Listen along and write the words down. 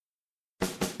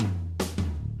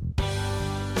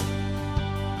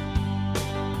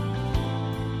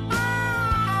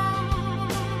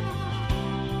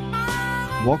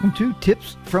Welcome to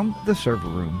Tips from the Server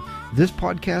Room. This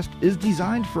podcast is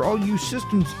designed for all you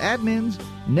systems admins,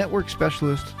 network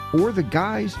specialists, or the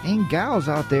guys and gals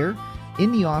out there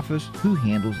in the office who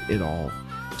handles it all.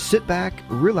 Sit back,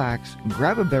 relax,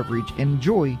 grab a beverage, and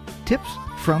enjoy Tips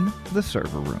from the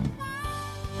Server Room.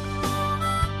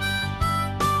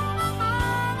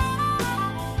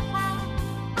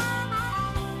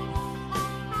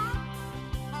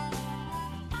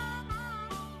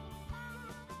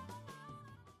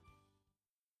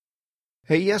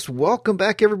 Hey, yes, welcome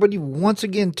back, everybody, once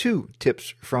again to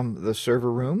Tips from the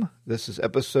Server Room. This is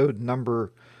episode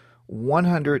number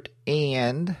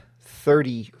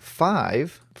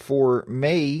 135 for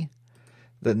May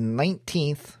the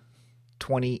 19th,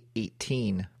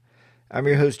 2018. I'm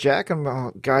your host, Jack. I'm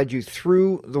going to guide you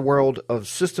through the world of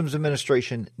systems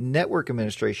administration, network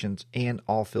administrations, and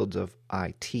all fields of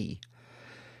IT.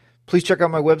 Please check out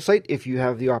my website if you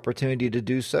have the opportunity to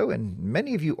do so, and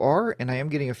many of you are, and I am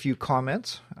getting a few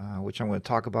comments, which I'm going to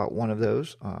talk about one of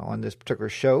those on this particular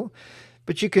show.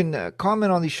 But you can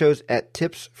comment on these shows at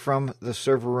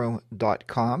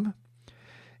tipsfromtheserverroom.com.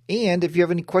 And if you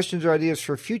have any questions or ideas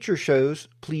for future shows,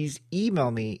 please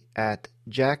email me at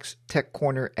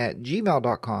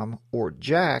jackstechcorner@gmail.com or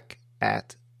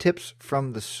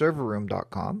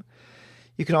jack@tipsfromtheserverroom.com.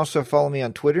 You can also follow me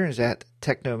on Twitter, and it's at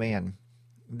Technoman.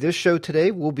 This show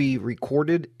today will be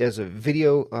recorded as a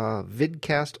video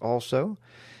vidcast also,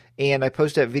 and I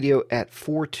post that video at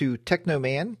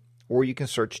 42Technoman, or you can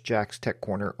search Jack's Tech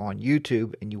Corner on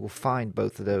YouTube, and you will find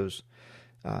both of those.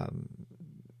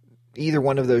 Either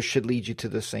one of those should lead you to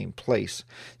the same place.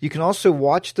 You can also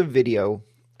watch the video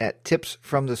at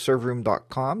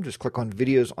tipsfromtheserverroom.com. Just click on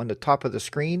videos on the top of the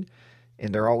screen,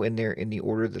 and they're all in there in the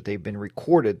order that they've been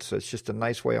recorded. So it's just a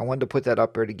nice way. I wanted to put that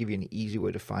up there to give you an easy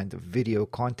way to find the video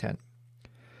content.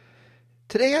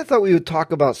 Today I thought we would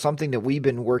talk about something that we've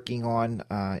been working on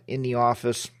in the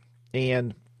office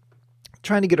and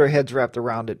trying to get our heads wrapped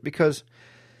around it because,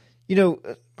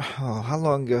 how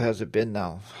long ago has it been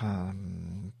now?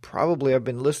 Probably I've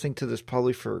been listening to this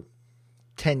probably for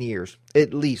 10 years,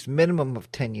 at least, minimum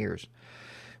of 10 years.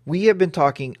 We have been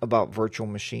talking about virtual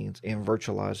machines and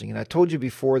virtualizing. And I told you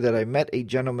before that I met a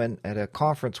gentleman at a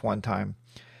conference one time.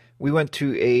 We went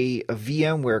to a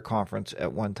VMware conference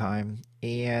at one time.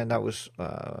 And I was,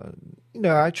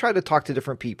 I tried to talk to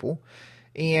different people.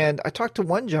 And I talked to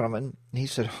one gentleman. And he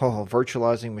said,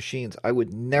 virtualizing machines. I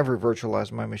would never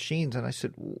virtualize my machines. And I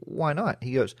said, why not?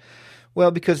 He goes,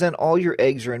 well, because then all your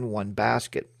eggs are in one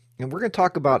basket. And we're going to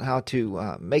talk about how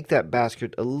to make that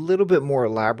basket a little bit more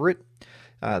elaborate.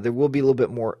 There will be a little bit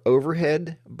more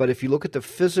overhead, but if you look at the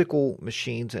physical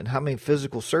machines and how many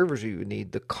physical servers you would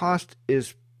need, the cost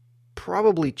is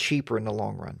probably cheaper in the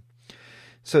long run.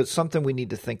 So it's something we need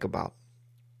to think about.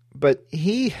 But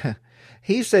he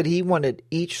said he wanted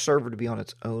each server to be on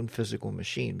its own physical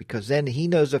machine because then he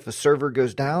knows if a server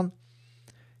goes down,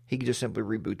 he can just simply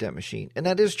reboot that machine. And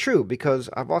that is true because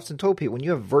I've often told people when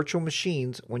you have virtual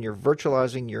machines, when you're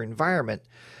virtualizing your environment,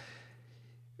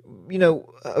 we know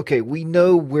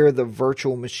where the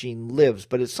virtual machine lives,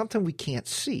 but it's something we can't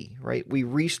see, right? We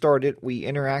restart it, we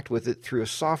interact with it through a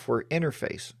software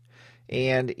interface.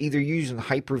 And either using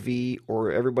Hyper-V,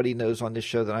 or everybody knows on this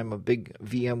show that I'm a big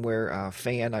VMware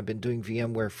fan. I've been doing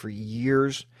VMware for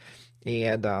years.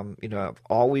 And, I've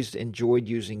always enjoyed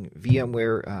using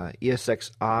VMware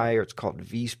ESXi, or it's called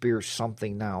vSphere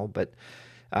something now. But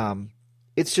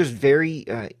it's just very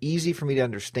easy for me to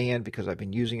understand because I've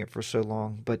been using it for so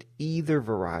long. But either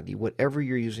variety, whatever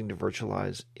you're using to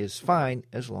virtualize is fine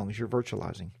as long as you're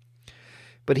virtualizing.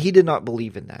 But he did not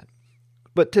believe in that.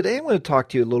 But today I'm going to talk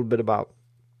to you a little bit about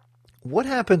what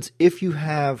happens if you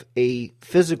have a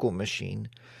physical machine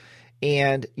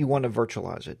and you want to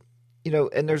virtualize it.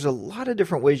 And there's a lot of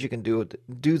different ways you can do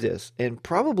this. And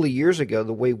probably years ago,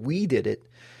 the way we did it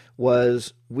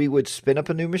was we would spin up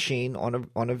a new machine on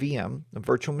a VM, a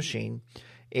virtual machine,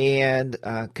 and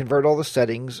convert all the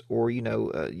settings, or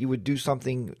you would do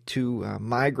something to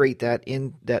migrate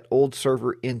that old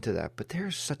server into that. But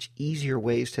there's such easier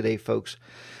ways today, folks,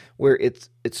 where it's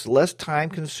less time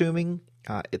consuming,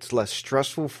 it's less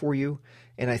stressful for you,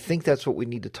 and I think that's what we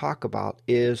need to talk about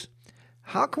is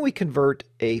how can we convert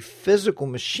a physical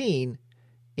machine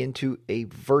into a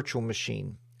virtual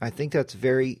machine? I think that's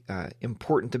very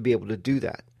important to be able to do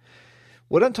that.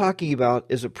 What I'm talking about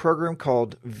is a program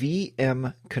called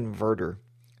VM Converter.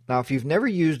 Now, if you've never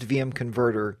used VM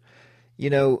Converter,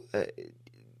 you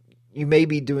may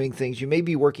be doing things, you may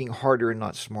be working harder and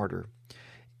not smarter.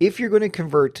 If you're going to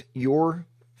convert your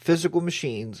physical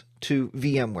machines to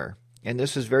VMware, and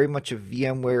this is very much a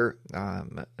VMware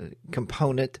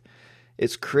component,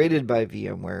 It's created by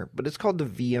VMware, but it's called the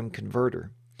VM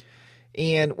Converter.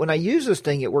 And when I use this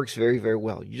thing, it works very, very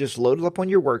well. You just load it up on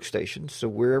your workstation, so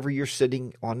wherever you're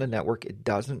sitting on the network, it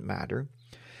doesn't matter.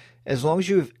 As long as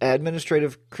you have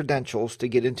administrative credentials to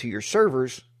get into your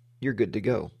servers, you're good to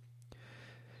go.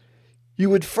 You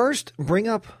would first bring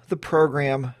up the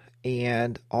program,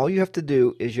 and all you have to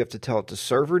do is you have to tell it the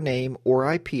server name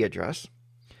or IP address,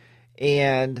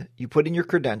 and you put in your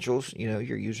credentials, your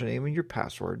username and your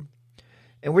password.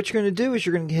 And what you're going to do is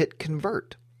you're going to hit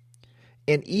convert.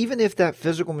 And even if that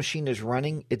physical machine is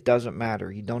running, it doesn't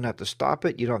matter. You don't have to stop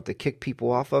it. You don't have to kick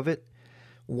people off of it.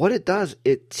 What it does,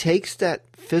 it takes that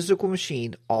physical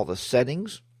machine, all the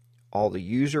settings, all the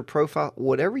user profile,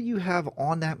 whatever you have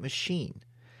on that machine,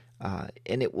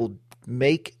 and it will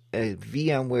make a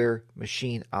VMware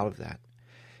machine out of that.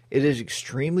 It is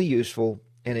extremely useful,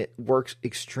 and it works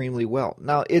extremely well.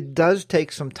 Now, it does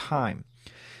take some time.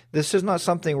 This is not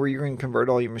something where you're going to convert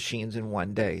all your machines in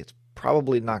one day. It's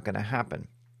probably not going to happen.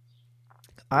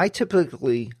 I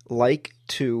typically like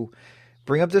to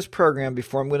bring up this program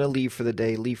before I'm going to leave for the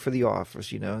day, leave for the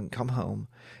office, and come home.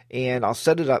 And I'll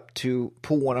set it up to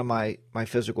pull one of my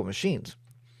physical machines.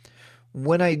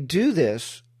 When I do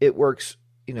this, it works,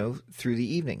 through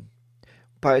the evening.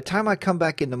 By the time I come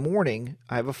back in the morning,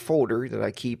 I have a folder that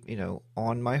I keep,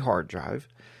 on my hard drive,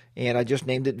 and I just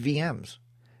named it VMs.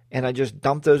 And I just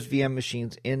dump those VM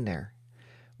machines in there.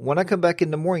 When I come back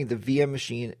in the morning, the VM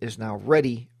machine is now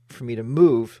ready for me to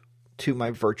move to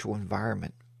my virtual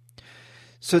environment.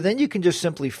 So then you can just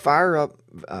simply fire up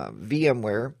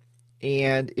VMware,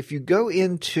 and if you go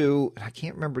into, I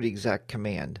can't remember the exact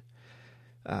command,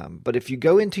 but if you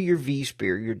go into your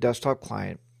vSphere, your desktop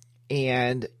client,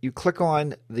 and you click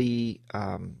on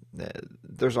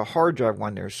there's a hard drive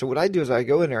one there. So what I do is I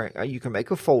go in there, you can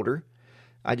make a folder.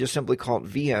 I just simply call it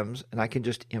VMs, and I can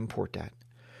just import that.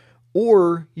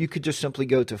 Or you could just simply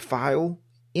go to File,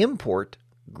 Import,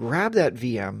 grab that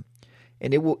VM,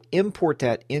 and it will import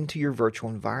that into your virtual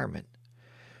environment.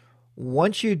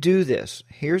 Once you do this,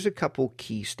 here's a couple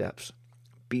key steps.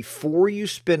 Before you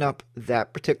spin up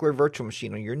that particular virtual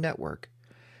machine on your network,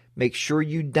 make sure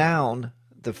you down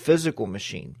the physical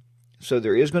machine. So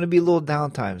there is going to be a little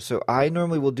downtime. So I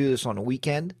normally will do this on a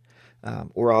weekend,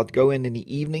 or I'll go in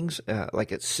the evenings,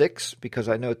 like at 6, because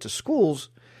I know at the schools,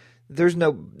 there's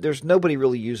nobody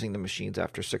really using the machines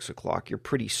after 6 o'clock. You're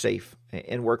pretty safe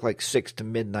and work like 6 to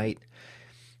midnight.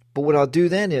 But what I'll do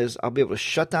then is I'll be able to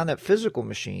shut down that physical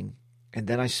machine, and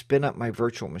then I spin up my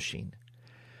virtual machine.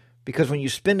 Because when you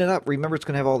spin it up, remember it's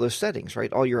going to have all those settings,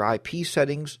 right? All your IP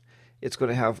settings. It's going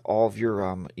to have all of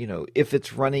your, if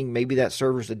it's running, maybe that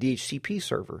server's a DHCP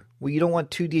server. Well, you don't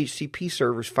want 2 DHCP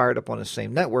servers fired up on the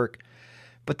same network.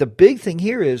 But the big thing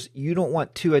here is you don't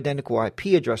want 2 identical IP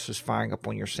addresses firing up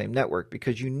on your same network,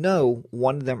 because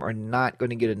one of them are not going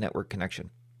to get a network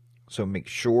connection. So make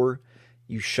sure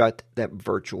you shut that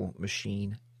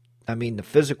the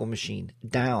physical machine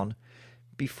down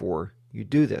before you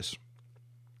do this.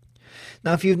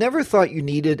 Now, if you've never thought you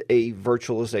needed a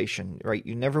virtualization, right?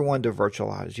 You never wanted to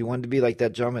virtualize. You wanted to be like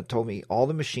that gentleman told me, all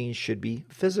the machines should be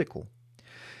physical.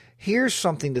 Here's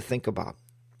something to think about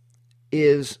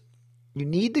is you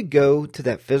need to go to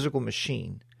that physical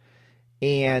machine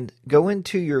and go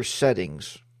into your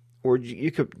settings, or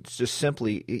you could just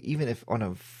simply, even if on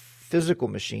a physical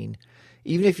machine,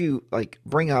 even if you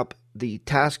bring up the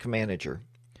task manager.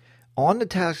 On the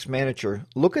task manager,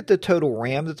 look at the total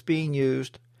RAM that's being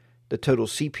used, the total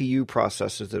CPU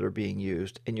processes that are being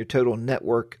used, and your total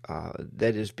network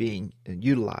that is being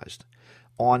utilized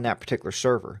on that particular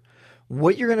server.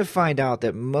 What you're going to find out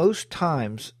that most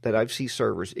times that I've seen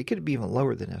servers, it could be even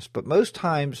lower than this, but most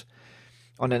times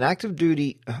on an Active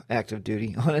Directory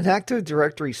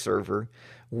server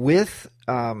with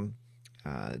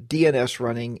DNS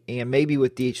running and maybe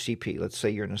with DHCP, let's say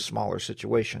you're in a smaller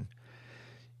situation,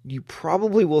 you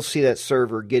probably will see that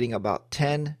server getting about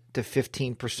 10 to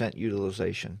 15%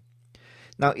 utilization.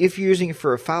 Now, if you're using it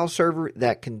for a file server,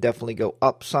 that can definitely go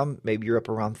up some. Maybe you're up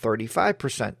around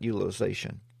 35%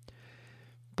 utilization.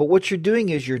 But what you're doing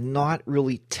is you're not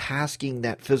really tasking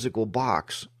that physical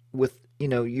box with,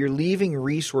 you're leaving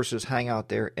resources hang out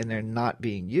there and they're not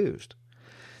being used.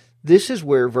 This is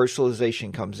where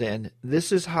virtualization comes in.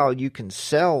 This is how you can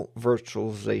sell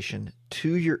virtualization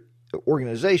to your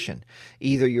organization,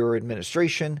 either your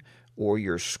administration or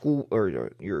your school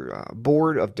or your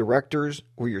board of directors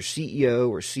or your CEO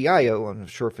or CIO. I'm not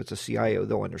sure if it's a CIO,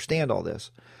 they'll understand all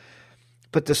this.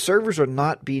 But the servers are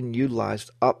not being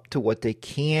utilized up to what they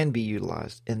can be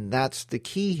utilized, and that's the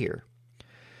key here.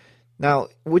 Now,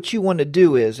 what you want to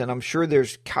do is, and I'm sure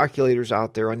there's calculators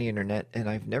out there on the internet, and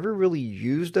I've never really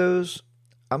used those.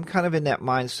 I'm kind of in that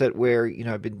mindset where,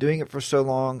 I've been doing it for so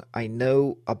long. I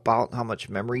know about how much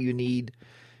memory you need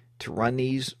to run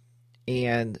these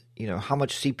and, how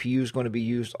much CPU is going to be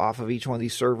used off of each one of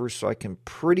these servers. So I can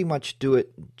pretty much do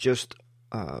it just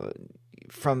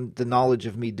from the knowledge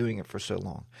of me doing it for so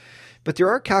long. But there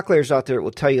are calculators out there that will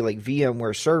tell you, like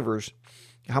VMware servers,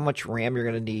 how much RAM you're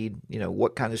going to need,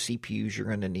 what kind of CPUs you're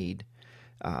going to need,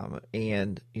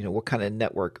 and, what kind of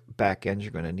network backends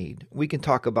you're going to need. We can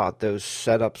talk about those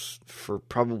setups for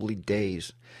probably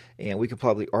days, and we could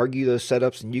probably argue those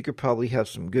setups, and you could probably have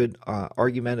some good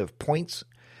argumentative points,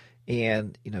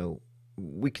 and,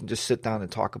 we can just sit down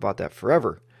and talk about that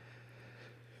forever.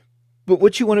 But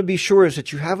what you want to be sure is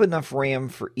that you have enough RAM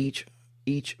for each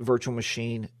virtual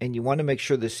machine, and you want to make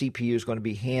sure the CPU is going to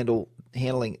be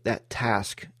handling that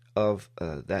task of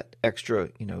that extra,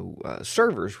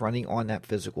 servers running on that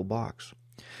physical box.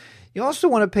 You also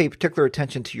want to pay particular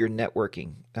attention to your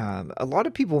networking. A lot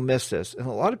of people miss this, and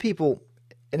a lot of people,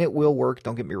 and it will work,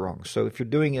 don't get me wrong. So if you're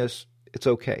doing this, it's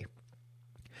okay.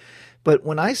 But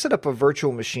when I set up a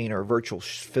virtual machine or a virtual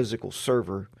physical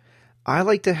server, I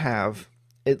like to have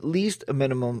at least a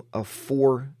minimum of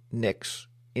 4 NICs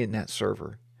in that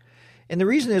server. And the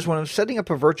reason is when I'm setting up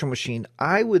a virtual machine,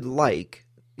 I would like,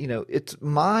 it's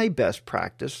my best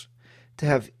practice to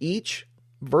have each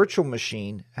virtual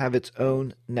machine have its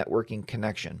own networking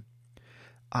connection.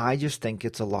 I just think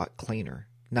it's a lot cleaner.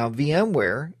 Now,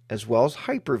 VMware, as well as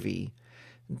Hyper-V,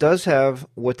 does have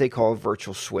what they call a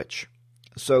virtual switch.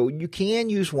 So you can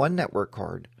use one network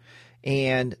card,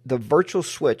 and the virtual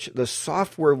switch, the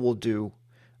software will do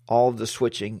all of the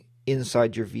switching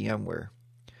inside your VMware.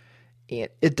 And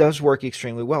it does work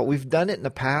extremely well. We've done it in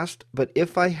the past, but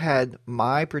if I had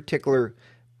my particular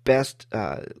best,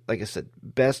 like I said,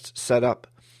 best setup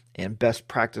and best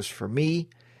practice for me,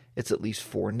 it's at least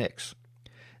 4 NICs.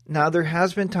 Now, there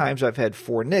has been times I've had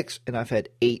 4 NICs and I've had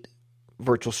 8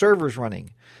 virtual servers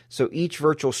running. So each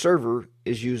virtual server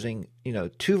is using,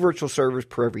 2 virtual servers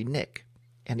per every NIC.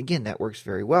 And again, that works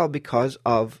very well because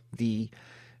of the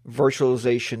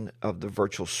virtualization of the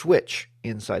virtual switch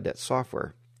inside that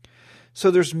software. So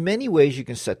there's many ways you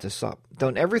can set this up.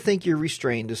 Don't ever think you're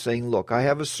restrained to saying, look, I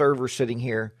have a server sitting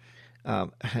here. A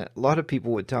lot of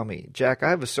people would tell me, Jack, I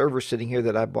have a server sitting here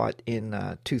that I bought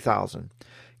in 2000.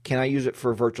 Can I use it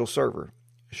for a virtual server?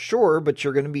 Sure, but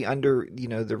you're going to be under,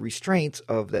 the restraints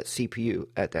of that CPU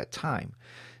at that time.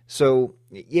 So,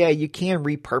 yeah, you can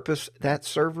repurpose that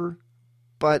server,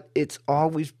 but it's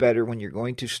always better when you're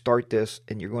going to start this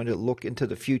and you're going to look into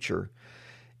the future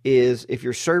is if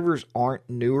your servers aren't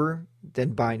newer, then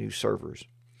buy new servers.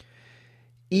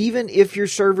 Even if your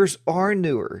servers are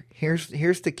newer, here's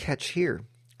the catch here.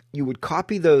 You would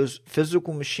copy those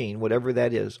physical machine, whatever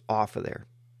that is, off of there.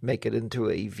 Make it into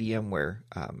a VMware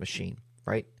machine,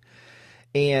 right?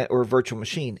 Or a virtual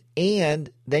machine.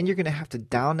 And then you're going to have to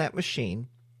down that machine.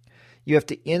 You have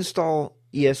to install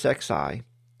ESXi,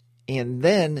 and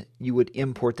then you would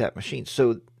import that machine.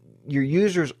 So your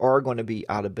users are going to be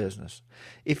out of business.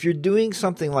 If you're doing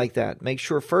something like that, make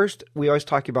sure first, we always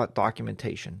talk about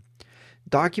documentation.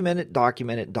 Document it,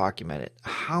 document it, document it.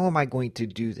 How am I going to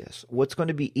do this? What's going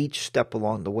to be each step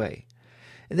along the way?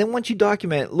 And then once you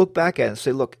document it, look back at it and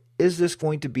say, look, is this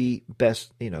going to be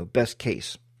best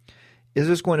case? Is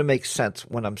this going to make sense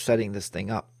when I'm setting this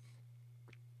thing up?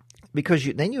 Because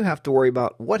then you have to worry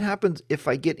about what happens if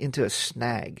I get into a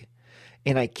snag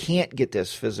and I can't get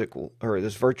this physical or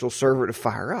this virtual server to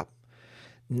fire up.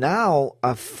 Now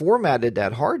I've formatted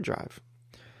that hard drive.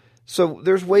 So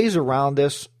there's ways around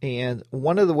this, and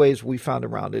one of the ways we found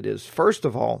around it is, first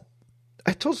of all,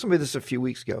 I told somebody this a few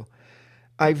weeks ago,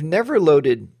 I've never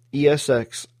loaded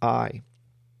ESXi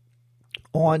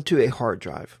onto a hard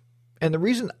drive. And the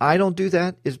reason I don't do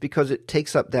that is because it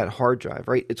takes up that hard drive,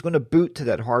 right? It's going to boot to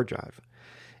that hard drive.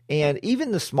 And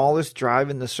even the smallest drive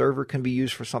in the server can be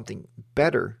used for something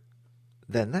better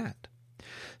than that.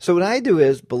 So what I do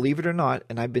is, believe it or not,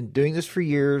 and I've been doing this for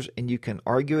years, and you can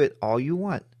argue it all you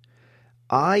want,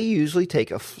 I usually take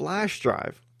a flash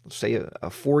drive, let's say a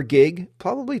 4 gig,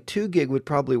 probably 2 gig would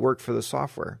probably work for the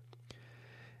software.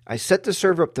 I set the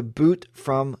server up to boot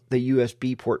from the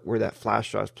USB port where that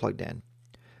flash drive is plugged in.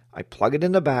 I plug it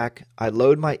in the back, I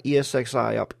load my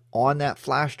ESXi up on that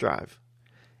flash drive,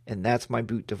 and that's my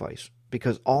boot device.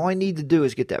 Because all I need to do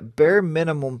is get that bare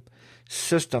minimum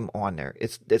system on there.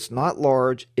 It's not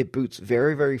large. It boots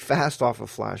very, very fast off a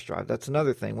flash drive. That's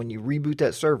another thing. When you reboot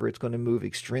that server, it's going to move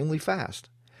extremely fast.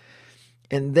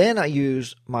 And then I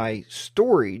use my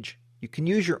storage. You can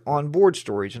use your onboard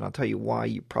storage, and I'll tell you why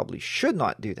you probably should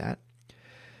not do that.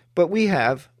 But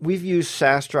we've used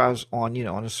SAS drives on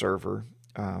on a server,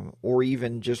 or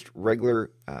even just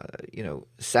regular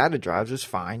SATA drives is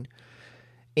fine,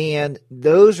 and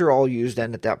those are all used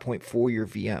then at that point for your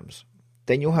VMs.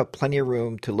 Then you'll have plenty of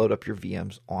room to load up your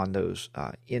VMs on those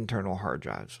internal hard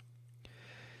drives.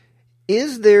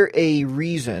 Is there a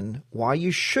reason why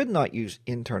you should not use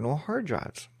internal hard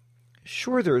drives?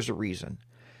 Sure, there is a reason.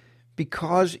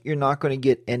 Because you're not going to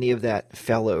get any of that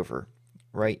failover,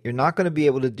 right? You're not going to be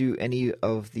able to do any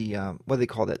of the, what do they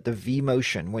call that? The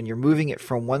vMotion, when you're moving it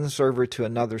from one server to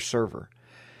another server.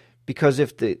 Because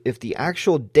if the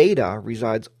actual data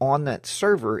resides on that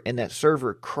server and that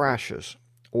server crashes,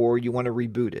 or you want to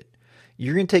reboot it,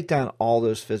 you're going to take down all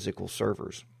those physical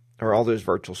servers, or all those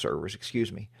virtual servers,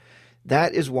 excuse me.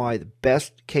 That is why the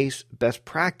best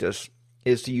practice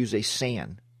is to use a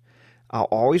SAN. I'll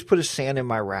always put a SAN in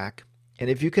my rack, and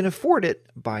if you can afford it,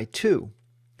 buy two.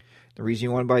 The reason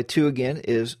you want to buy two, again,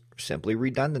 is simply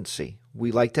redundancy.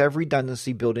 We like to have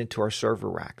redundancy built into our server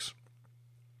racks.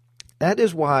 That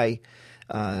is why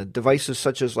devices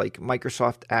such as like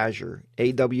Microsoft Azure,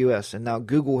 AWS, and now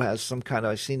Google has some kind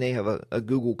of, I've seen they have a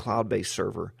Google cloud-based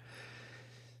server.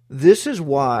 This is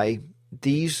why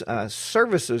these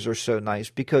services are so nice,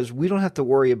 because we don't have to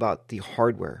worry about the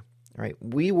hardware, right?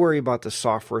 We worry about the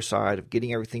software side of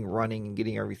getting everything running and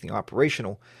getting everything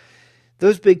operational.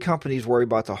 Those big companies worry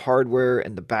about the hardware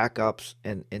and the backups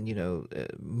and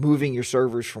moving your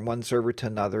servers from one server to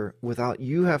another without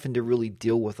you having to really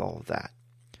deal with all of that.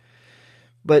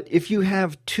 But if you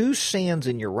have two SANs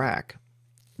in your rack,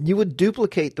 you would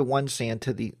duplicate the one SAN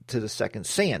to the second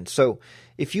SAN. So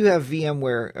if you have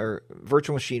VMware or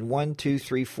virtual machine 1, 2,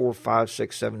 3, 4, 5,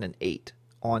 6, 7, and 8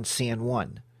 on SAN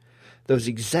 1, those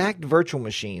exact virtual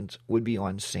machines would be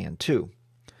on SAN 2.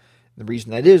 The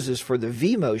reason that is for the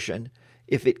vMotion.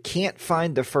 If it can't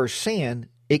find the first SAN,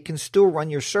 it can still run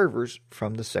your servers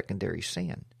from the secondary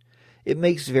SAN. It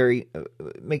makes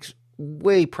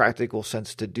way practical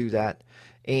sense to do that.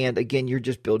 And again, you're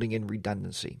just building in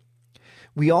redundancy.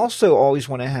 We also always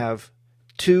want to have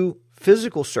two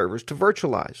physical servers to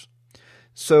virtualize.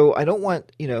 So I don't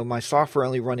want, my software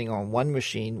only running on one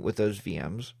machine with those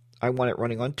VMs. I want it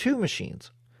running on two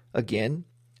machines. Again,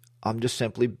 I'm just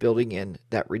simply building in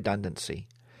that redundancy.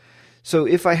 So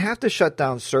if I have to shut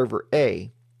down server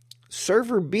A,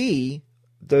 server B,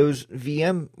 those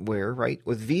VMware, right,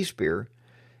 with vSphere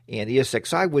and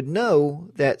ESXi would know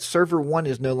that server 1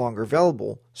 is no longer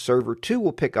available. Server 2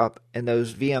 will pick up and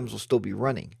those VMs will still be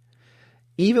running.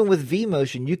 Even with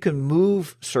vMotion, you can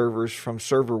move servers from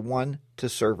server 1 to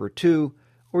server 2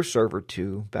 or server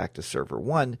 2 back to server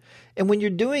 1. And when you're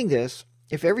doing this,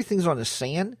 if everything's on a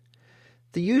SAN,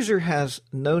 the user has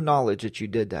no knowledge that you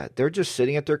did that. They're just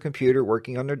sitting at their computer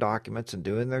working on their documents and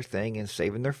doing their thing and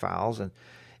saving their files.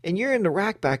 And you're in the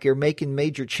rack back here making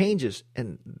major changes,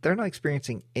 and they're not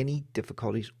experiencing any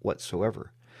difficulties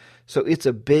whatsoever. So it's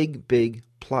a big, big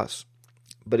plus.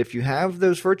 But if you have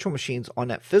those virtual machines on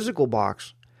that physical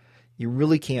box, you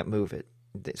really can't move it.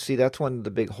 See, that's one of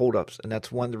the big holdups, and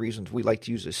that's one of the reasons we like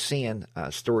to use a SAN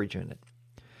storage unit.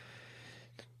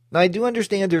 Now, I do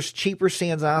understand there's cheaper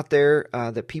SANs out there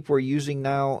that people are using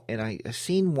now, and I've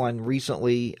seen one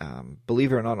recently,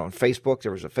 believe it or not, on Facebook.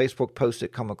 There was a Facebook post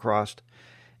that come across,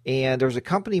 and there's a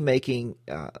company making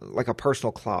like a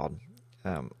personal cloud.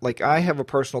 Like I have a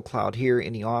personal cloud here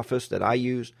in the office that I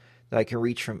use that I can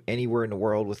reach from anywhere in the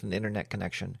world with an internet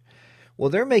connection. Well,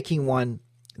 they're making one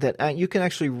that you can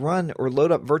actually run or load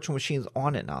up virtual machines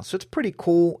on it now. So it's pretty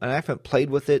cool, and I haven't played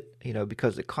with it,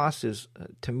 because the cost is,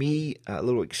 to me, a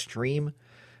little extreme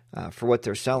for what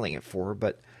they're selling it for.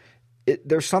 But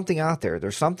there's something out there.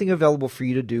 There's something available for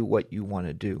you to do what you want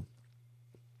to do.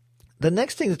 The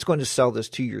next thing that's going to sell this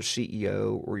to your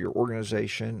CEO or your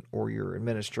organization or your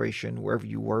administration, wherever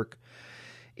you work,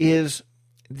 is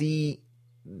the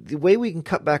way we can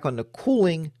cut back on the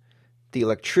cooling, the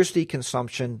electricity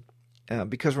consumption,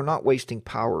 because we're not wasting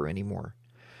power anymore.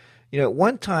 At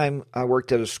one time I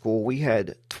worked at a school, we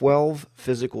had 12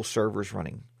 physical servers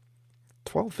running,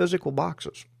 12 physical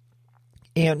boxes.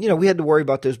 And, we had to worry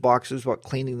about those boxes, about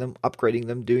cleaning them, upgrading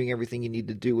them, doing everything you need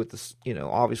to do with this,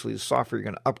 obviously the software you're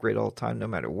going to upgrade all the time, no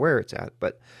matter where it's at.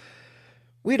 But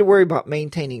we had to worry about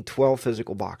maintaining 12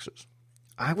 physical boxes.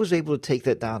 I was able to take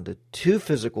that down to 2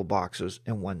 physical boxes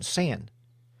and 1 SAN.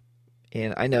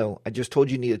 And I know I just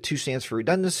told you needed 2 SANs for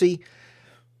redundancy.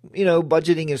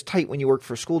 Budgeting is tight when you work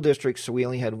for school districts, so we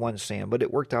only had 1 SAN, but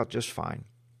it worked out just fine.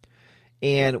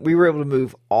 And we were able to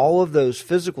move all of those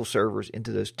physical servers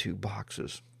into those 2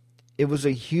 boxes. It was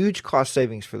a huge cost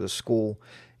savings for the school.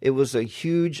 It was a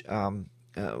huge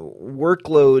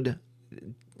workload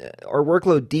our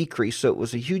workload decreased, so it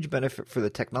was a huge benefit for the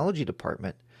technology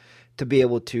department to be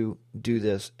able to do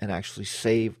this and actually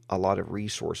save a lot of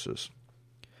resources.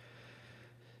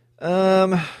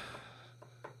 So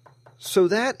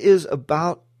that is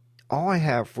about all I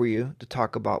have for you to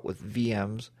talk about with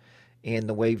VMs and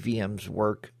the way VMs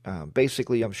work.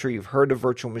 Basically, I'm sure you've heard of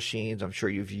virtual machines. I'm sure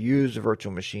you've used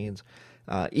virtual machines.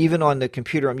 Even on the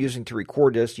computer I'm using to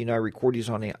record this, I record these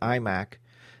on the iMac.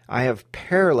 I have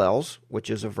Parallels, which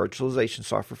is a virtualization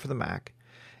software for the Mac.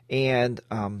 And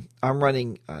I'm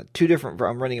running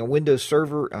I'm running a Windows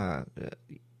Server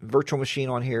virtual machine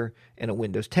on here and a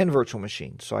Windows 10 virtual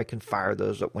machine. So I can fire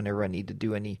those up whenever I need to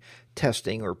do any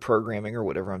testing or programming or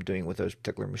whatever I'm doing with those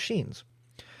particular machines.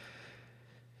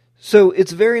 So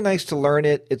it's very nice to learn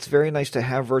it. It's very nice to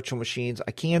have virtual machines.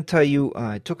 I can tell you,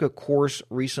 I took a course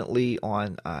recently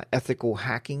on ethical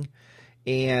hacking,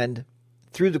 and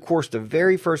through the course, the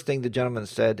very first thing the gentleman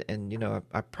said, and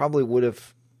I probably would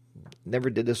have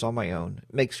never did this on my own.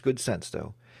 It makes good sense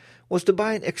though. Was to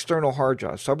buy an external hard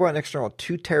drive. So I bought an external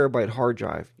 2 terabyte hard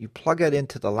drive. You plug that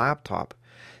into the laptop.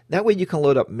 That way you can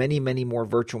load up many, many more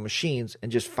virtual machines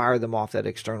and just fire them off that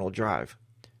external drive.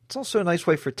 It's also a nice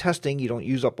way for testing. You don't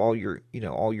use up all your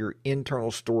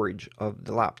internal storage of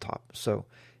the laptop. So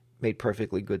it made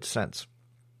perfectly good sense.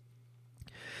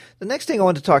 The next thing I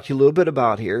want to talk to you a little bit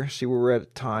about here, see where we're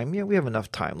at time. We have enough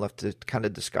time left to kind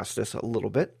of discuss this a little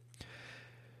bit.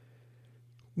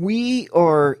 We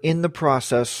are in the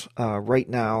process right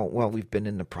now, well, we've been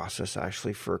in the process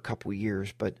actually for a couple of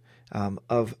years, but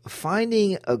of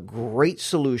finding a great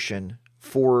solution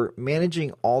for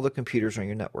managing all the computers on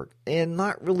your network. And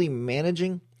not really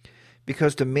managing,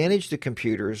 because to manage the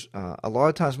computers, a lot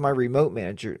of times my remote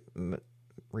management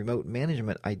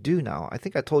I do now. I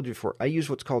think I told you before, I use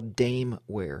what's called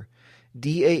Damware,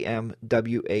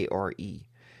 Damware.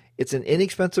 It's an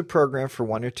inexpensive program for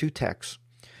 1 or 2 techs.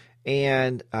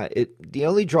 And the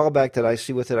only drawback that I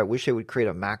see with it, I wish they would create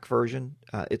a Mac version.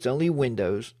 It's only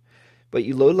Windows, but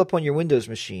you load it up on your Windows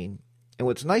machine. And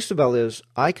what's nice about it is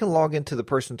I can log into the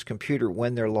person's computer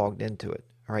when they're logged into it.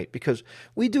 All right, because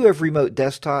we do have remote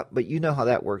desktop, but you know how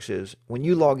that works is when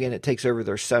you log in, it takes over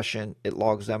their session, it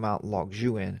logs them out and logs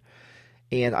you in.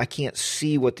 And I can't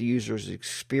see what the user is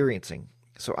experiencing.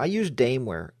 So I use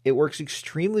Damware. It works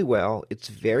extremely well. It's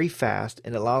very fast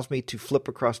and allows me to flip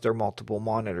across their multiple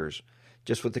monitors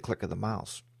just with the click of the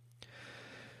mouse.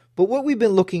 But what we've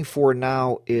been looking for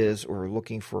now is, or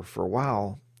looking for a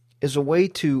while, is a way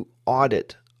to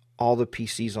audit all the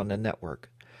PCs on the network.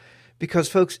 Because,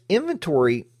 folks,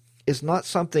 inventory is not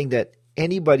something that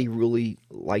anybody really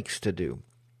likes to do.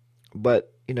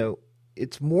 But,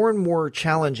 it's more and more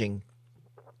challenging,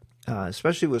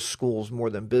 especially with schools more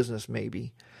than business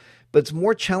maybe. But it's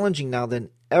more challenging now than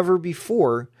ever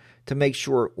before to make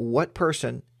sure what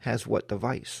person has what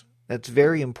device. That's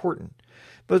very important.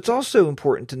 But it's also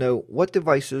important to know what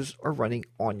devices are running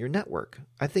on your network.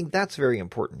 I think that's very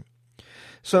important.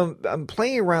 So I'm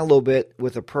playing around a little bit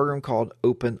with a program called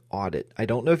Open Audit. I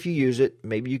don't know if you use it.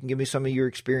 Maybe you can give me some of your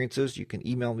experiences. You can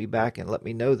email me back and let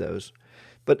me know those.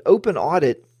 But Open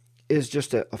Audit is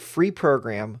just a free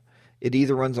program. It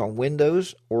either runs on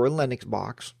Windows or a Linux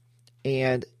box,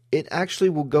 and it actually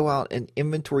will go out and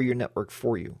inventory your network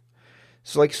for you.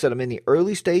 So like I said, I'm in the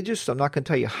early stages, so I'm not going to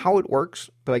tell you how it works,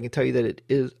 but I can tell you that it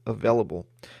is available.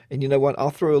 And you know what? I'll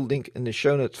throw a link in the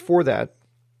show notes for that,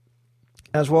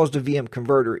 as well as the VM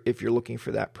converter if you're looking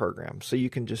for that program. So you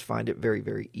can just find it very,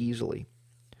 very easily.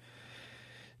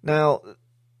 Now,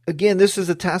 again, this is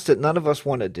a task that none of us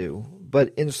want to do,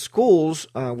 but in schools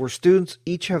where students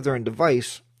each have their own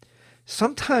device,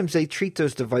 sometimes they treat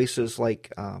those devices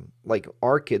like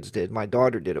our kids did. My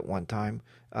daughter did at one time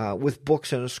with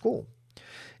books in a school.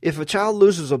 If a child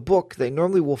loses a book, they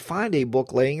normally will find a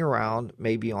book laying around,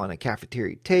 maybe on a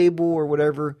cafeteria table or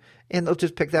whatever, and they'll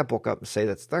just pick that book up and say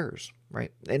that's theirs,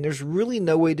 right? And there's really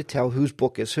no way to tell whose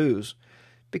book is whose,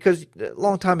 because a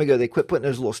long time ago they quit putting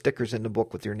those little stickers in the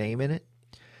book with your name in it,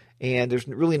 and there's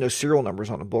really no serial numbers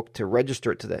on the book to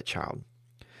register it to that child.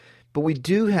 But we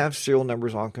do have serial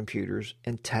numbers on computers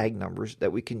and tag numbers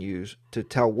that we can use to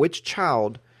tell which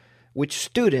child, which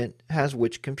student has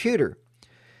which computer.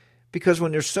 Because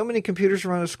when there's so many computers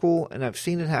around a school, and I've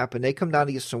seen it happen, they come down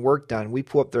to get some work done, we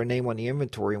pull up their name on the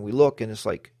inventory and we look, and it's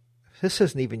like, this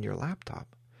isn't even your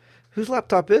laptop. Whose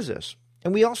laptop is this?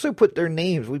 And we also put their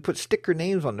names, we put sticker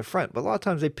names on the front, but a lot of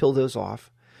times they peel those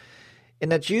off. And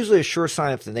that's usually a sure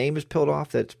sign if the name is peeled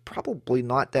off that it's probably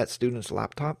not that student's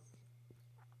laptop.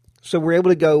 So we're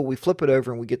able to go, we flip it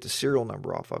over, and we get the serial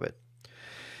number off of it.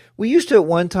 We used to at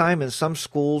one time in some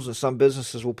schools and some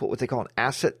businesses will put what they call an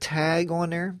asset tag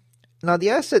on there. Now,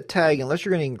 the asset tag, unless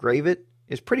you're going to engrave it,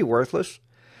 is pretty worthless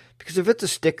because if it's a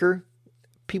sticker,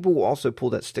 people will also pull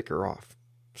that sticker off.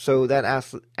 So that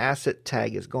asset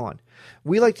tag is gone.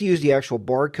 We like to use the actual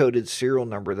barcoded serial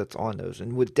number that's on those.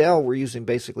 And with Dell, we're using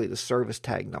basically the service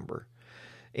tag number.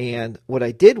 And what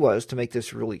I did was, to make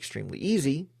this really extremely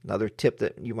easy, another tip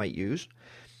that you might use,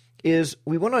 is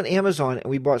we went on Amazon and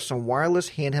we bought some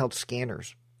wireless handheld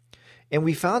scanners. And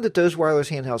we found that those wireless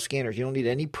handheld scanners, you don't need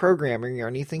any programming or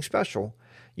anything special.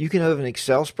 You can have an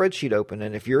Excel spreadsheet open,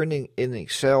 and if you're in the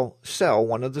Excel cell,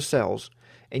 one of the cells,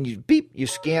 and you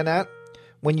scan that.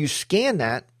 When you scan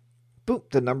that,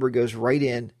 boop, the number goes right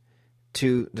in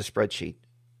to the spreadsheet.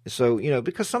 So,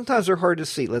 because sometimes they're hard to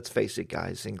see, let's face it,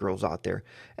 guys and girls out there.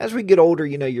 As we get older,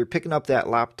 you're picking up that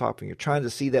laptop and you're trying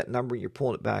to see that number and you're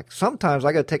pulling it back. Sometimes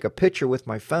I got to take a picture with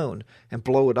my phone and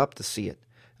blow it up to see it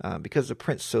because the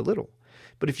print's so little.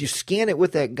 But if you scan it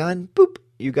with that gun, boop,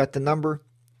 you got the number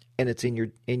and it's in your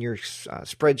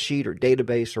spreadsheet or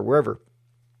database or wherever.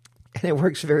 And it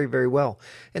works very, very well.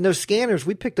 And those scanners,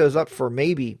 we picked those up for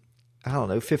maybe,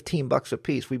 $15 a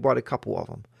piece. We bought a couple of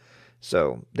them.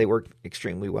 So they work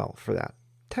extremely well for that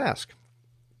task.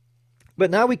 But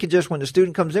now we can just, when the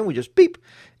student comes in, we just beep,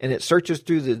 and it searches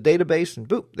through the database, and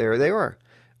boop, there they are.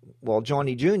 Well,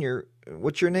 Johnny Jr.,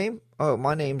 what's your name? Oh,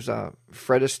 my name's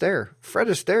Fred Astaire. Fred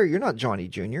Astaire, you're not Johnny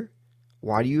Jr.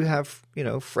 Why do you have,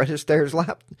 Fred Astaire's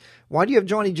laptop? Why do you have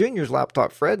Johnny Jr.'s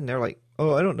laptop, Fred? And they're like,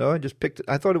 oh, I don't know. I just picked it.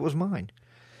 I thought it was mine.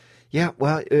 Yeah,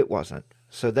 well, it wasn't.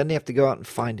 So then they have to go out and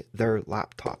find their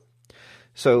laptop.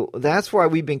 So that's why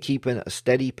we've been keeping a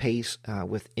steady pace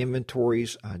with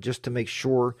inventories just to make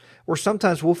sure. Or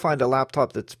sometimes we'll find a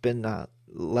laptop that's been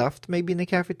left maybe in the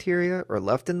cafeteria or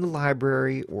left in the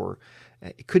library, or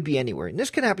it could be anywhere. And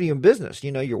this can happen to you in business.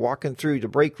 You're walking through the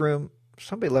break room.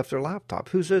 Somebody left their laptop.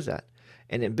 Whose is that?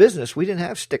 And in business, we didn't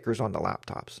have stickers on the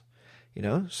laptops.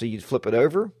 So you'd flip it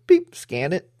over, beep,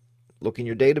 scan it, look in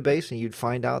your database, and you'd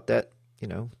find out that,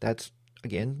 that's,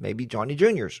 again, maybe Johnny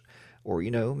Jr.'s or,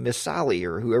 Miss Sally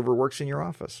or whoever works in your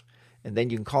office. And then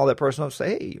you can call that person up and say,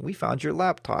 hey, we found your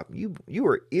laptop. You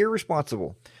were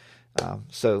irresponsible.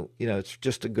 So, it's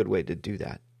just a good way to do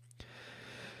that.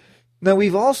 Now,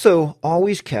 we've also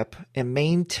always kept and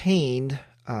maintained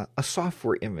a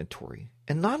software inventory.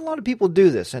 And not a lot of people do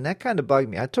this, and that kind of bugged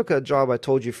me. I took a job, I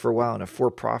told you, for a while in a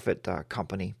for-profit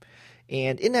company.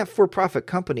 And in that for-profit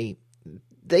company,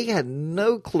 they had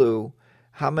no clue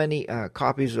how many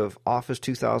copies of Office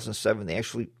 2007 they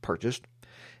actually purchased.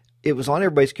 It was on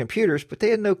everybody's computers, but they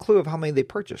had no clue of how many they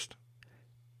purchased.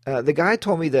 The guy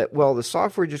told me that, well, the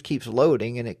software just keeps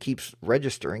loading and it keeps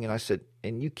registering. And I said,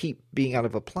 and you keep being out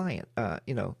of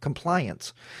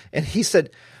compliance. And he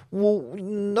said, well,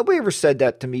 nobody ever said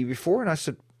that to me before. And I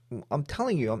said, I'm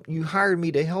telling you, you hired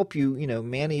me to help you,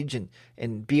 manage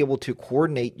and be able to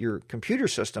coordinate your computer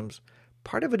systems.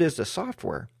 Part of it is the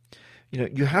software.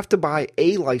 You have to buy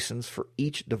a license for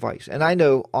each device. And I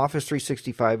know Office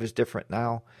 365 is different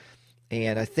now.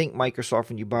 And I think Microsoft,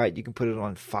 when you buy it, you can put it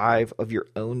on 5 of your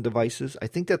own devices. I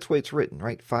think that's the way it's written,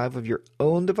 right? 5 of your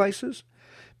own devices.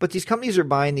 But these companies are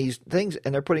buying these things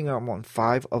and they're putting them on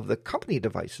 5 of the company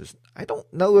devices. I don't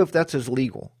know if that's as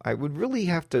legal. I would really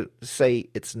have to say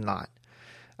it's not.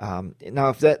 Now,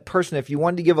 if you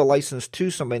wanted to give a license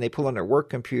to somebody and they put it on their work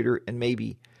computer and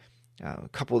maybe a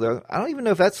couple of their, I don't even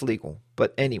know if that's legal.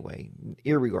 But anyway,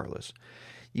 irregardless,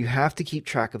 you have to keep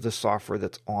track of the software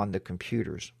that's on the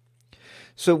computers.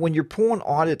 So when you're pulling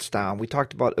audits down, we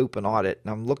talked about Open Audit,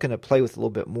 and I'm looking to play with a little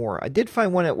bit more. I did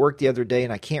find one at work the other day,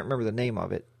 and I can't remember the name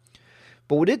of it.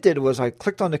 But what it did was I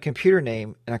clicked on the computer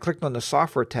name, and I clicked on the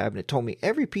software tab, and it told me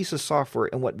every piece of software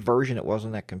and what version it was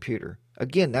on that computer.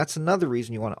 Again, that's another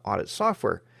reason you want to audit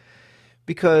software.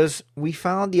 Because we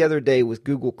found the other day with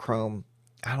Google Chrome,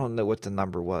 I don't know what the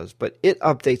number was, but it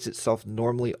updates itself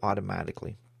normally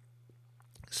automatically.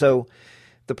 So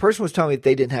the person was telling me that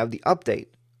they didn't have the update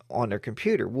on their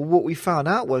computer. Well, what we found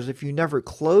out was if you never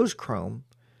close Chrome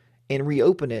and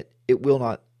reopen it, it will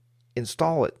not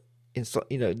install it. The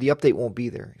update won't be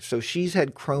there. So she's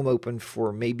had Chrome open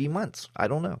for maybe months. I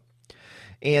don't know.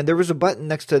 And there was a button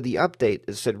next to the update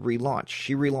that said relaunch.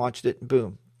 She relaunched it and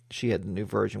boom, she had the new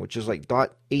version, which is like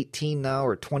 .18 now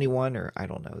or 21 or I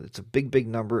don't know. It's a big, big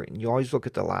number. And you always look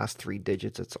at the last 3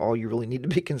 digits. That's all you really need to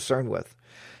be concerned with,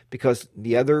 because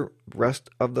the rest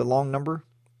of the long number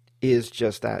is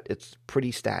just that. It's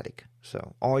pretty static.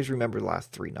 So always remember the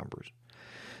last 3 numbers.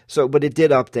 But it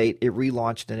did update, it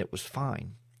relaunched, and it was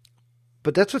fine.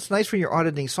 But that's what's nice when you're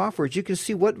auditing software is you can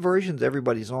see what versions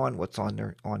everybody's on, what's on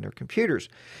their computers.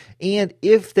 And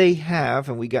if they have,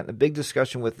 and we got in a big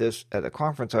discussion with this at a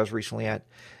conference I was recently at,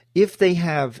 If they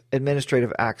have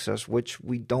administrative access, which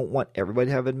we don't want everybody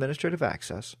to have administrative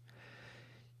access,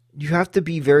 you have to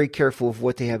be very careful of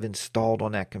what they have installed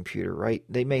on that computer, right?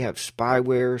 They may have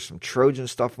spyware, some Trojan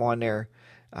stuff on there.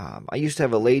 I used to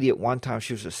have a lady at one time,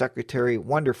 she was a secretary,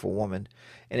 wonderful woman,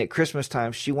 and at Christmas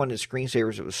time, she wanted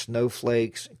screensavers. It was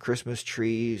snowflakes, Christmas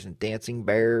trees, and dancing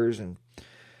bears, and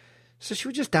so she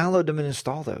would just download them and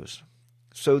install those.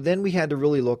 So then we had to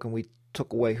really look, and we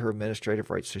took away her administrative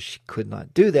rights, so she could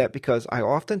not do that, because I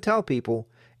often tell people,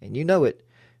 and you know it,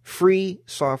 free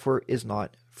software is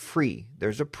not free.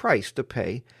 There's a price to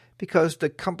pay because the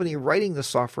company writing the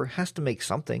software has to make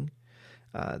something.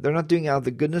 They're not doing it out of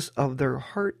the goodness of their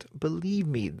heart. Believe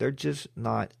me, they're just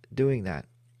not doing that.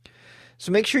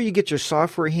 So make sure you get your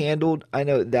software handled. I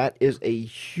know that is a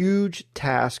huge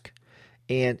task,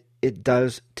 and it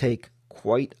does take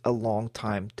quite a long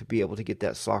time to be able to get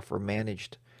that software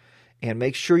managed. And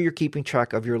make sure you're keeping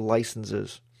track of your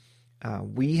licenses.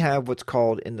 We have what's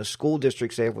called, in the school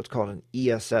districts, they have what's called an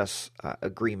ESS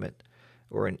agreement,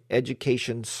 or an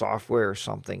education software or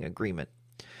something agreement.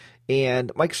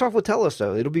 And Microsoft will tell us,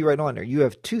 though, it'll be right on there. You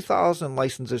have 2,000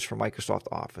 licenses for Microsoft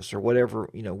Office, or whatever,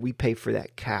 we pay for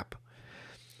that cap.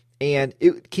 And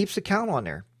it keeps a count on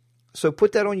there. So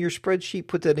put that on your spreadsheet,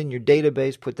 put that in your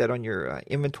database, put that on your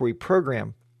inventory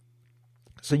program,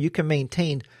 so you can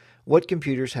maintain what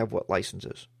computers have what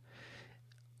licenses.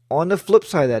 On the flip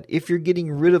side of that, if you're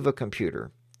getting rid of a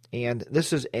computer, and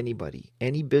this is anybody,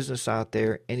 any business out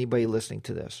there, anybody listening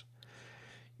to this,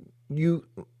 you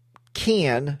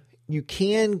can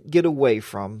get away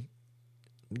from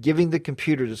giving the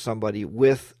computer to somebody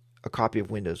with a copy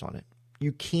of Windows on it.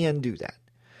 You can do that.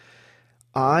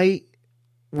 I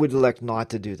would elect not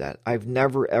to do that. I've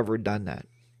never, ever done that.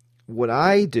 What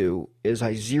I do is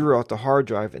I zero out the hard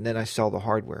drive, and then I sell the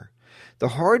hardware. The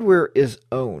hardware is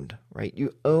owned, right?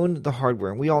 You own the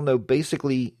hardware. And we all know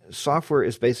basically software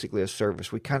is basically a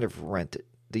service. We kind of rent it,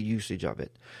 the usage of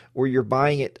it, or you're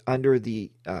buying it under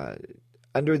the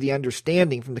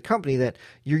understanding from the company that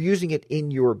you're using it in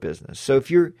your business. So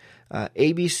if you're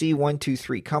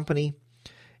ABC123 company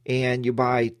and you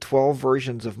buy 12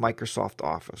 versions of Microsoft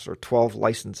Office or 12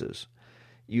 licenses,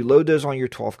 you load those on your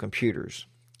 12 computers.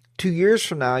 2 years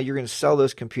from now, you're going to sell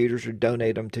those computers or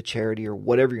donate them to charity or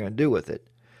whatever you're going to do with it.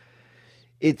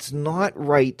 It's not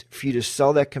right for you to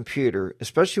sell that computer,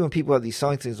 especially when people have these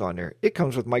selling things on there. It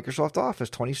comes with Microsoft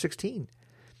Office 2016.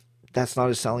 That's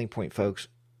not a selling point, folks.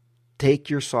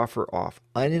 Take your software off.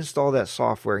 Uninstall that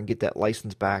software and get that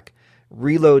license back.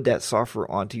 Reload that software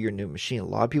onto your new machine. A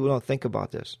lot of people don't think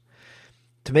about this.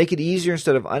 To make it easier,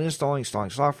 instead of installing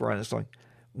software,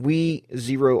 we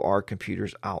zero our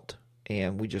computers out.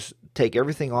 And we just take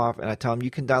everything off, and I tell them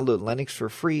you can download Linux for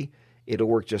free. It'll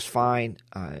work just fine.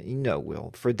 It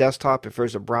will. For desktop, if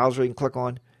there's a browser you can click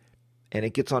on and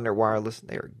it gets on their wireless,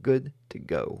 they are good to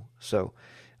go. So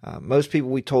most people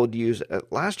we told to use,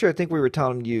 last year I think we were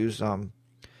telling them to use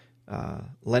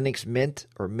Linux Mint,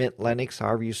 or Mint Linux,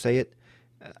 however you say it.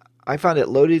 I found it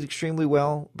loaded extremely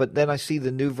well, but then I see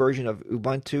the new version of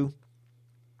Ubuntu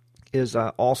is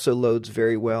also loads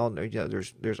very well.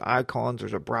 There's icons,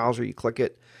 there's a browser, you click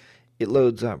it, it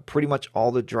loads pretty much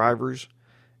all the drivers,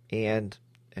 and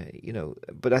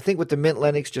but I think with the Mint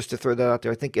Linux, just to throw that out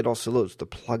there, I think it also loads the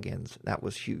plugins. That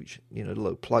was huge, to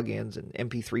load plugins and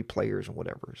MP3 players and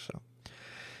whatever. So,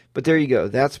 but there you go.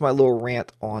 That's my little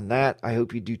rant on that. I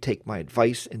hope you do take my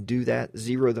advice and do that.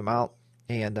 Zero them out,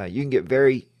 and you can get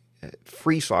very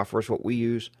free software is what we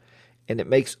use. And it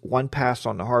makes one pass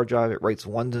on the hard drive. It writes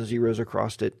ones and zeros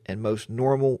across it. And most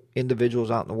normal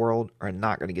individuals out in the world are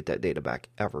not going to get that data back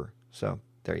ever. So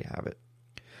there you have it.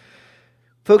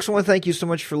 Folks, I want to thank you so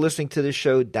much for listening to this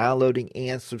show, downloading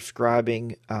and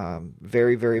subscribing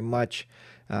very, very much.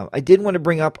 I did want to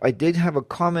bring up, I did have a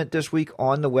comment this week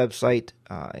on the website,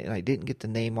 and I didn't get the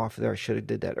name off of there. I should have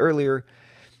did that earlier.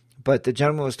 But the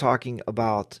gentleman was talking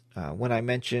about when I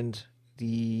mentioned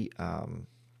the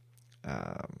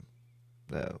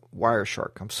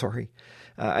Wireshark. I'm sorry.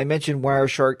 I mentioned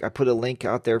Wireshark. I put a link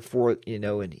out there for it,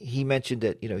 and he mentioned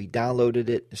that, he downloaded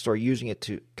it and started using it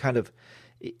to kind of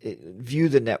view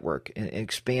the network and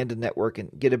expand the network and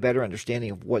get a better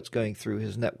understanding of what's going through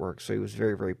his network. So he was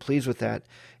very, very pleased with that.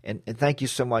 And thank you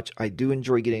so much. I do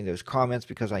enjoy getting those comments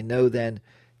because I know then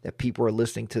that people are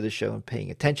listening to the show and paying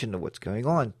attention to what's going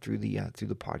on through the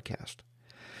podcast.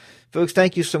 Folks,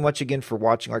 thank you so much again for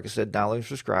watching. Like I said, downloading,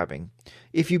 subscribing.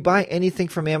 If you buy anything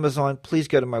from Amazon, please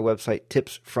go to my website,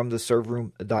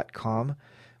 tipsfromtheserveroom.com,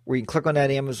 where you can click on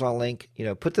that Amazon link.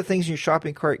 Put the things in your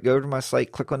shopping cart, go to my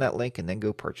site, click on that link, and then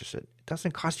go purchase it. It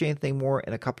doesn't cost you anything more,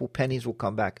 and a couple pennies will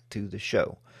come back to the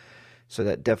show. So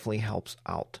that definitely helps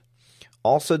out.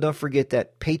 Also, don't forget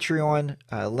that Patreon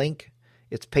link.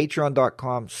 It's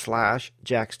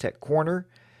patreon.com/JacksTechCorner.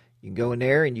 You can go in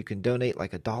there and you can donate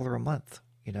like $1 a month,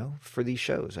 for these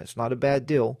shows. That's not a bad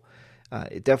deal.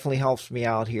 It definitely helps me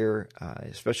out here,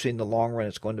 especially in the long run.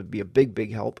 It's going to be a big,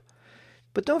 big help.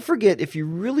 But don't forget, if you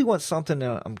really want something,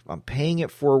 I'm paying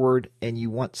it forward, and you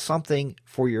want something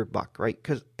for your buck, right?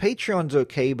 Because Patreon's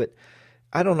okay, but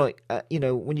I don't know,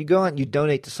 when you go out and you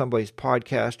donate to somebody's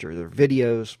podcast or their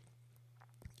videos,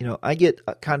 I get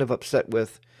kind of upset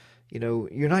with,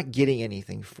 you're not getting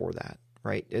anything for that,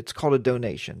 right? It's called a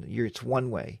donation. It's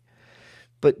one way.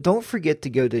 But don't forget to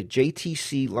go to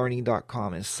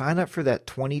jtclearning.com and sign up for that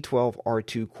 2012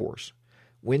 R2 course,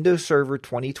 Windows Server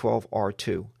 2012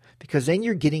 R2, because then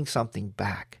you're getting something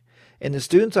back. And the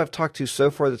students I've talked to so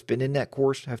far that's been in that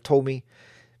course have told me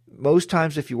most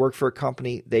times if you work for a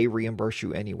company, they reimburse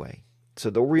you anyway. So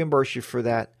they'll reimburse you for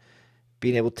that,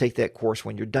 being able to take that course.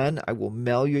 When you're done, I will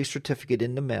mail you a certificate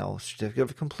in the mail, certificate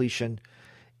of completion,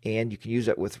 and you can use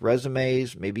that with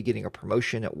resumes, maybe getting a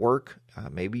promotion at work.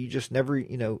 Maybe you just never,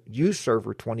 use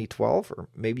Server 2012, or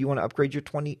maybe you want to upgrade your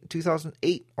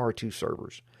 2008 R2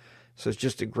 servers. So it's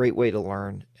just a great way to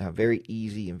learn, very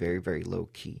easy and very, very low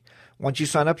key. Once you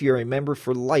sign up, you're a member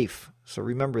for life. So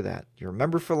remember that. You're a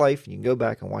member for life. You can go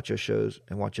back and watch those shows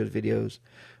and watch those videos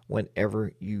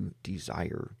whenever you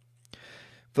desire.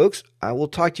 Folks, I will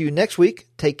talk to you next week.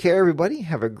 Take care, everybody.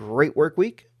 Have a great work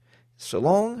week. So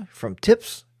long from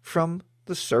Tips from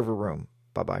the Server Room.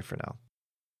 Bye-bye for now.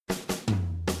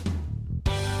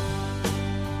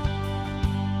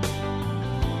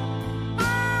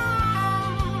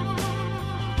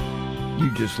 You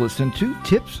just listened to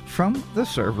Tips from the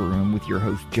Server Room with your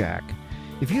host, Jack.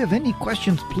 If you have any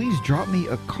questions, please drop me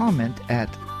a comment at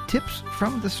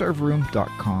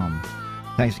tipsfromtheserverroom.com.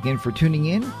 Thanks again for tuning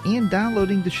in and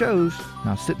downloading the shows.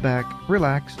 Now sit back,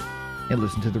 relax, and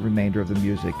listen to the remainder of the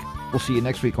music. We'll see you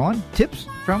next week on Tips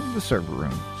from the Server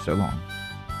Room. So long.